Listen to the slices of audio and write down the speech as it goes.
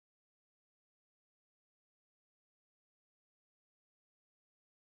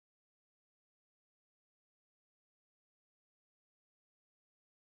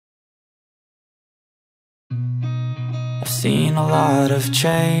I've seen a lot of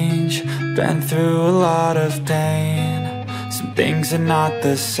change, been through a lot of pain. Some things are not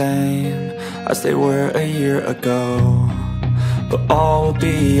the same as they were a year ago, but all will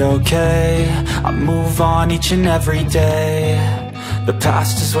be okay. I move on each and every day. The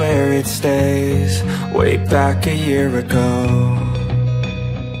past is where it stays, way back a year ago.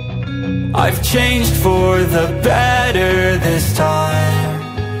 I've changed for the better this time.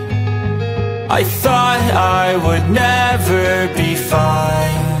 I thought I would never be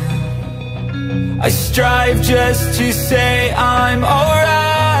fine. I strive just to say I'm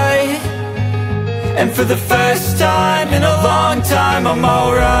alright, and for the first time in a long time I'm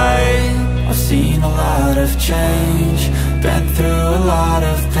alright. I've seen a lot of change, been through a lot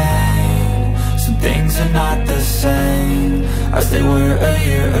of pain. Some things are not the same as they were a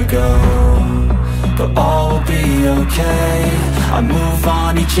year ago, but all will be okay. I move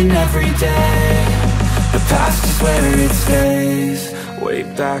on each and every day. The past is where it stays, way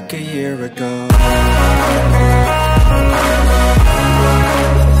back a year ago.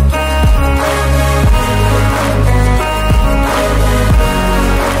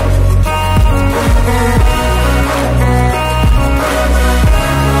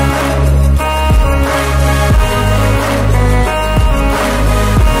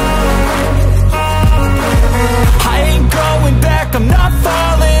 I'm not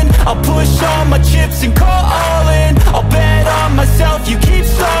falling, I'll push all my chips and call all in. I'll bet on myself, you keep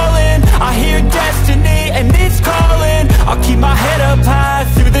stalling. I hear destiny and it's calling. I'll keep my head up high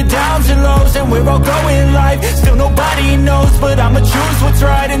through the downs and lows, and we're all going live. Still nobody knows, but I'ma choose what's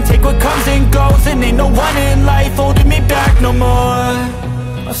right and take what comes and goes. And ain't no one in life holding me back no more.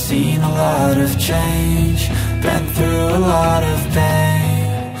 I've seen a lot of change, been through a lot of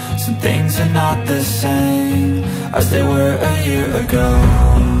pain. Some things are not the same as they were a year ago,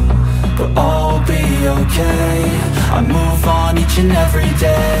 but all will be okay. I move on each and every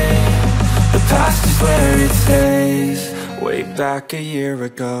day. The past is where it stays, way back a year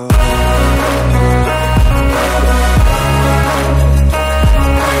ago.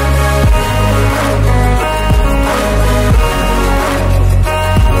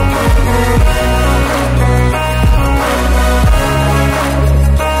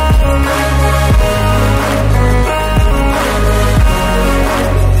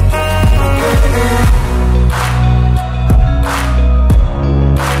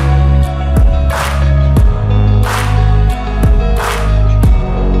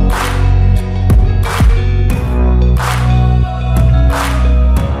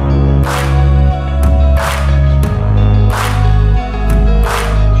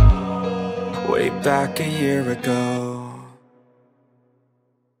 Back a year ago.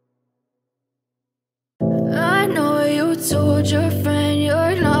 I know you told your friend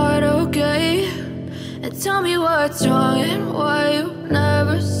you're not okay, and tell me what's wrong and why you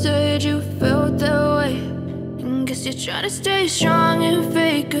never said you felt that way. And guess you're trying to stay strong and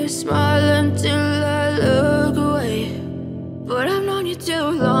fake a smile until I look away. But I've known you too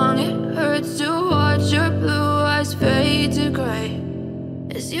long, it hurts to watch your blue eyes fade to gray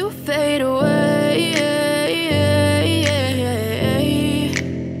as you fade away.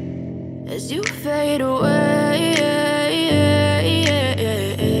 As you fade away.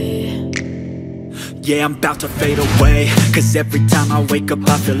 Yeah, I'm about to fade away, cause every time I wake up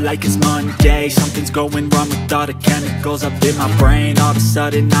I feel like it's Monday. Something's going wrong with all the chemicals up in my brain. All of a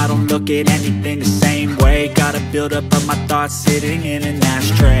sudden I don't look at anything the same way. Gotta build up of my thoughts sitting in an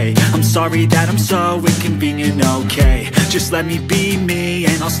ashtray. I'm sorry that I'm so inconvenient, okay. Just let me be me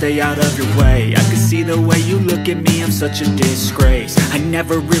and I'll stay out of your way. I can see the way you look at me, I'm such a disgrace. I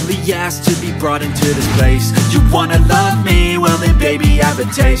never really asked to be brought into this place. You wanna love me? Well then baby I have a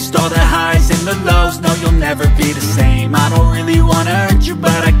taste. All the highs and the lows, no you'll never be the same. I don't really wanna hurt you,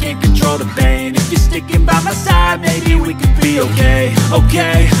 but I can't control the pain. If you're sticking by my side, maybe we could be okay.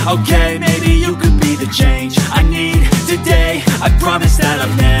 Okay, maybe you could be the change I need today. I promise that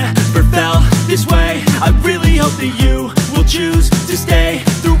I've never felt this way. I really hope that you will choose to stay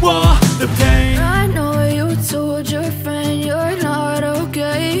through all the pain. I know you told your friend you're not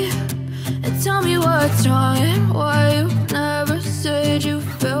okay, and tell me what's wrong and why you never said you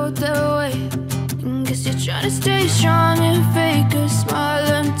felt that way. And guess you're trying to stay strong and fake a smile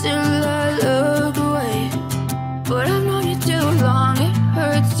until I look away. But I've known you too long, it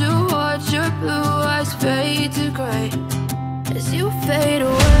hurts to watch your blue eyes fade to gray as you fade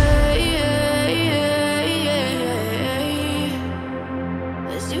away.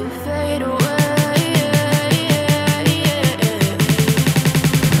 As you fade away.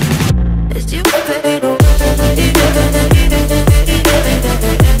 As you fade away.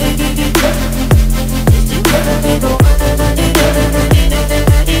 As you fade away.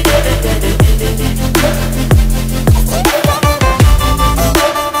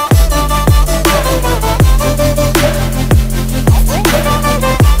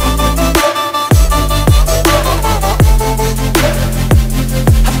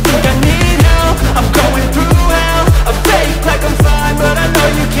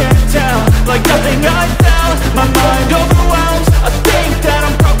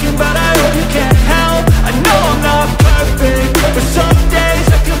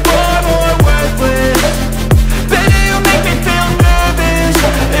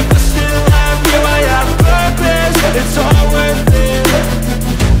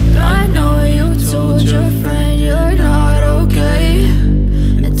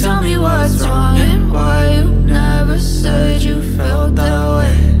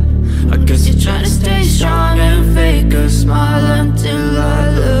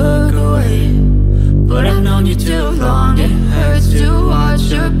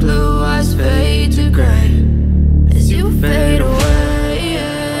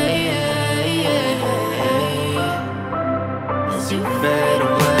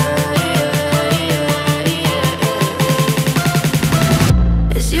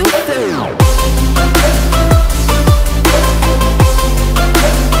 'cause you feel.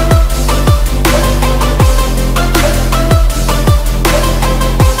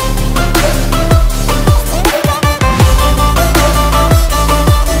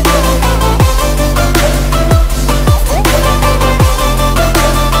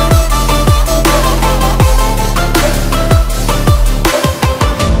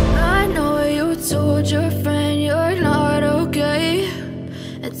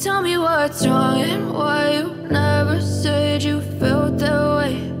 What's wrong and why you never said you felt that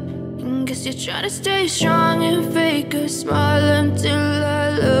way? Guess you're trying to stay strong and fake a smile until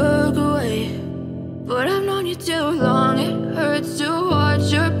I look away. But I've known you too long, it hurts to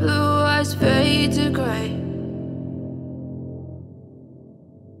watch your blue eyes fade to gray.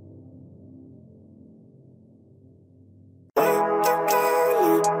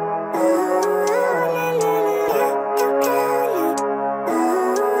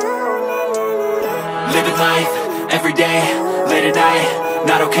 Living life, every day, late at night,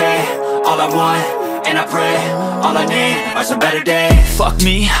 not okay. All I want, and I pray, all I need are some better days. Fuck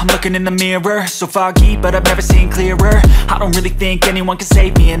me, I'm looking in the mirror, so foggy, but I've never seen clearer. I don't really think anyone can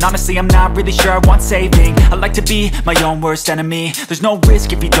save me, and honestly I'm not really sure I want saving. I like to be my own worst enemy. There's no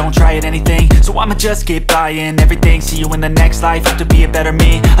risk if you don't try at anything, so I'ma just get buying everything. See you in the next life, have to be a better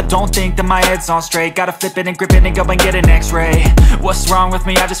me. I don't think that my head's on straight, gotta flip it and grip it and go and get an x-ray. What's wrong with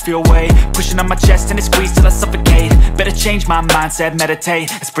me? I just feel weight pushing on my chest and it squeezes till I suffocate. Better change my mindset, meditate.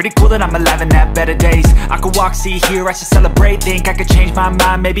 It's pretty cool that I'm alive and have better days. I could walk, see, hear, I should celebrate. Think I could change my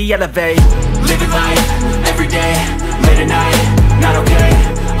mind, maybe elevate. Living life, every day, late at night, not okay.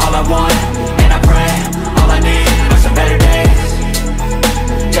 All I want, and I pray, all I need are some better days.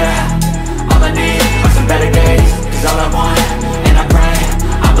 Yeah, all I need are some better days. Cause all I want, and I pray,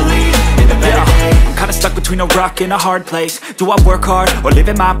 I believe in the better days. I'm kinda stuck between a rock and a hard place. Do I work hard or live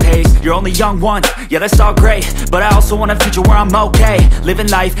at my pace? You're only young once, yeah that's all great, but I also want a future where I'm okay. Living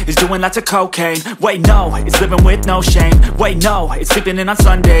life is doing lots of cocaine. Wait no, it's living with no shame. Wait no, it's sleeping in on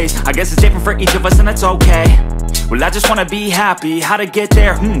Sundays. I guess it's different for each of us and that's okay. Well I just wanna be happy, how to get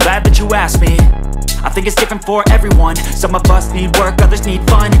there? Glad that you asked me. I think it's different for everyone. Some of us need work, others need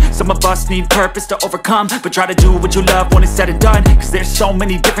fun. Some of us need purpose to overcome. But try to do what you love when it's said and done, cause there's so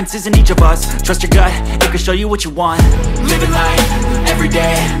many differences in each of us. Trust your gut, it can show you what you want. Living life, every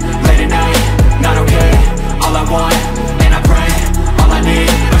day, late at night, not okay. All I want, and I pray, all I need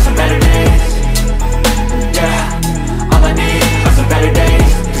are some better days. Yeah, all I need are some better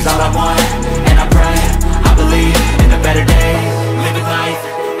days. Cause all I want, and I pray, I believe in the better days. Living life,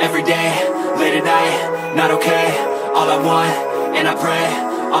 every day, late at night, not okay. All I want, and I pray,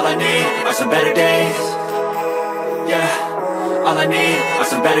 all I need are some better days. Yeah, all I need are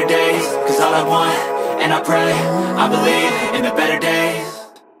some better days. Cause all I want, and I pray, I believe in the better days.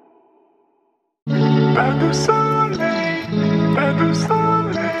 Pas de soleil, pas de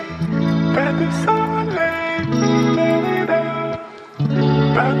soleil, pas de soleil,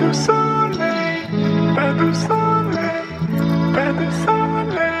 pas de soleil, pas de soleil, pas de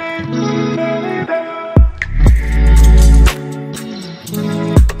soleil.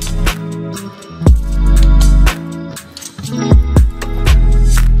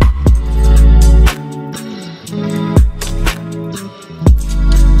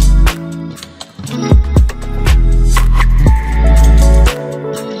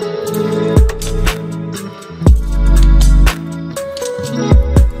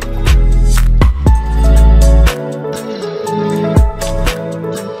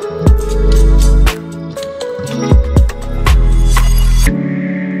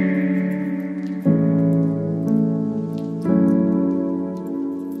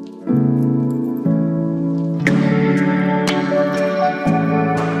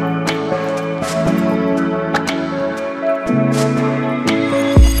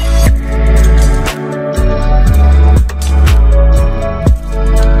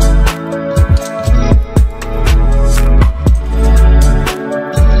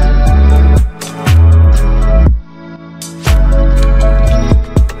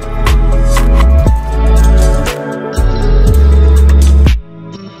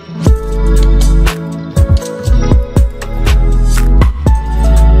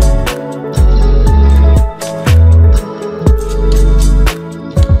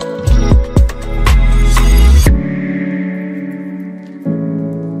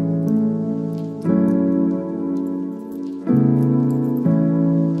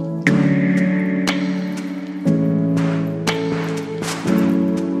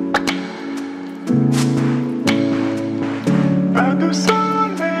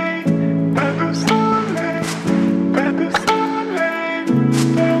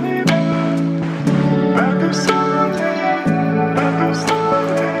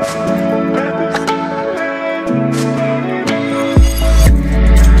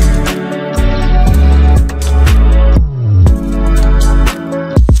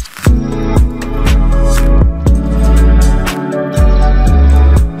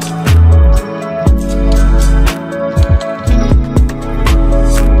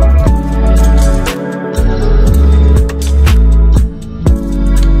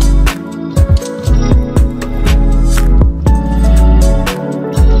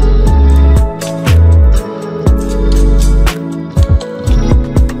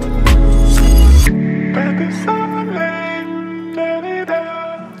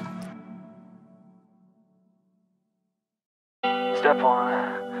 Step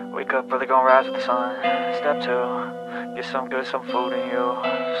 1, wake up early, gonna rise with the sun. Step 2, get some good, some food in you.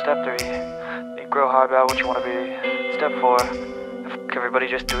 Step 3, think real hard about what you wanna be. Step 4, fuck everybody,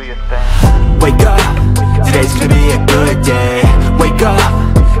 just do your thing. Wake up, today's gonna be a good day. Wake up,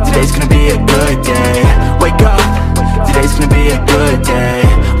 today's gonna be a good day. Wake up, today's gonna be a good day.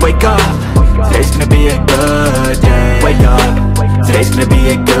 Wake up, today's gonna be a good day. Wake up, today's gonna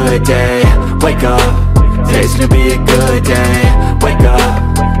be a good day. Wake up, today's gonna be a good day. Wake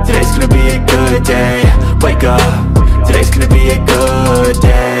up, today's gonna be a good day. Wake up, today's gonna be a good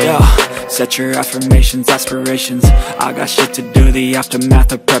day. Yo, set your affirmations, aspirations. I got shit to do, the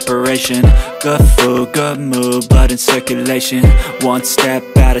aftermath of preparation. Good food, good mood, blood in circulation. One step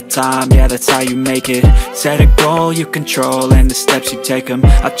at a time, yeah, that's how you make it. Set a goal you control and the steps you take them.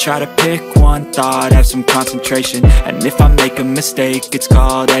 I try to pick one thought, have some concentration. And if I make a mistake, it's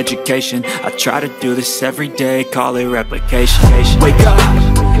called education. I try to do this every day, call it replication. Wake up,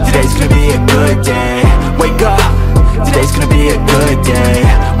 today's gonna be a good day. Wake up, today's gonna be a good day.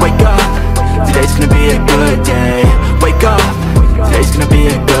 Wake up, today's gonna be a good day. Wake up, today's gonna be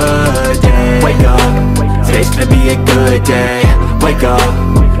a good day. Wake up, today's gonna be a good day. Wake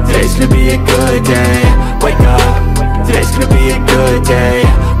up, today's gonna be a good day. Wake up, today's gonna be a good day.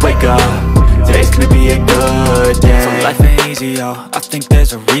 Wake up, today's gonna be a good day. So life ain't easy, yo, I think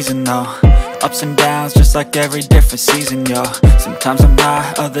there's a reason though. Ups and downs, just like every different season, yo. Sometimes I'm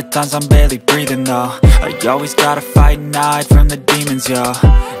high, other times I'm barely breathing, though. I always gotta fight and hide from the demons, yo.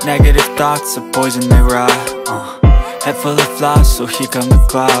 Negative thoughts are poison, they rot. Head full of flies, so here come the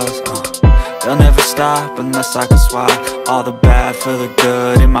clouds. They'll never stop unless I can swap all the bad for the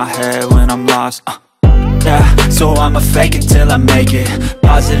good in my head when I'm lost. Yeah, so I'ma fake it till I make it.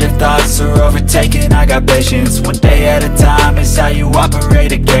 Positive thoughts are overtaken, I got patience. One day at a time is how you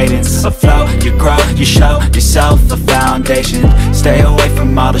operate a cadence. A flow, you grow, you show yourself a foundation. Stay away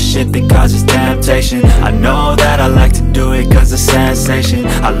from all the shit that causes temptation. I know that I like to do it cause it's sensation.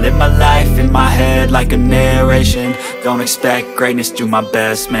 I live my life in my head like a narration. Don't expect greatness, do my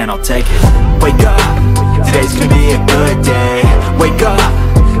best, man, I'll take it. Wake up, today's gonna be a good day. Wake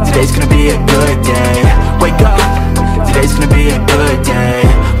up, today's gonna be a good day. Wake up, today's gonna be a good day.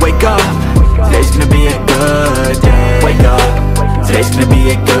 Wake up, today's gonna be a good day. Wake up, today's gonna be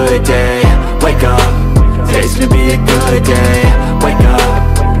a good day. Wake up, today's gonna be a good day. Wake up,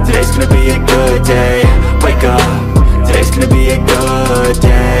 today's gonna be a good day. Wake up, today's gonna be a good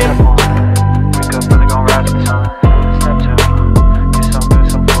day. Wake up early, gonna rise with the sun. Step 2, get some good,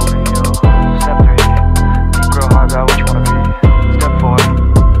 some food in you. Step 3, think real hard about what you wanna be. Step 4,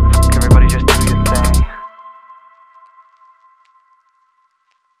 fuck everybody, just do your thing.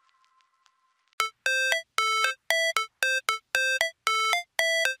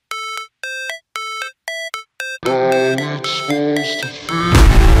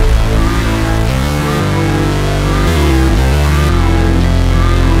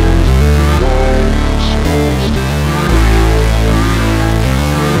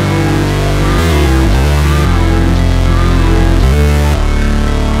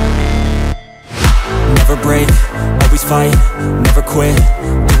 Never break, always fight, never quit,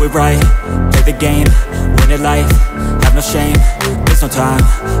 do it right, play the game, win it life, have no shame, there's no time,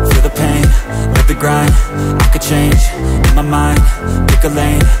 feel the pain, live the grind, I could change, in my mind, pick a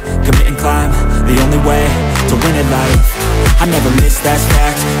lane, commit and climb, the only way to win it life. I never miss, that's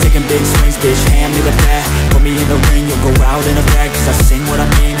fact, taking big swings, bitch, hand me the bat, put me in the ring, you'll go out in a bag, cause I sing what I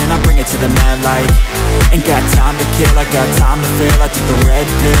mean and I bring it to the mad light. Ain't got time to kill, I got time to feel, I took the red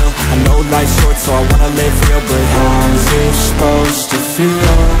pill, I know life's short so I wanna live real, but how's it supposed to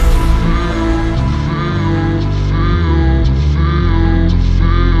feel?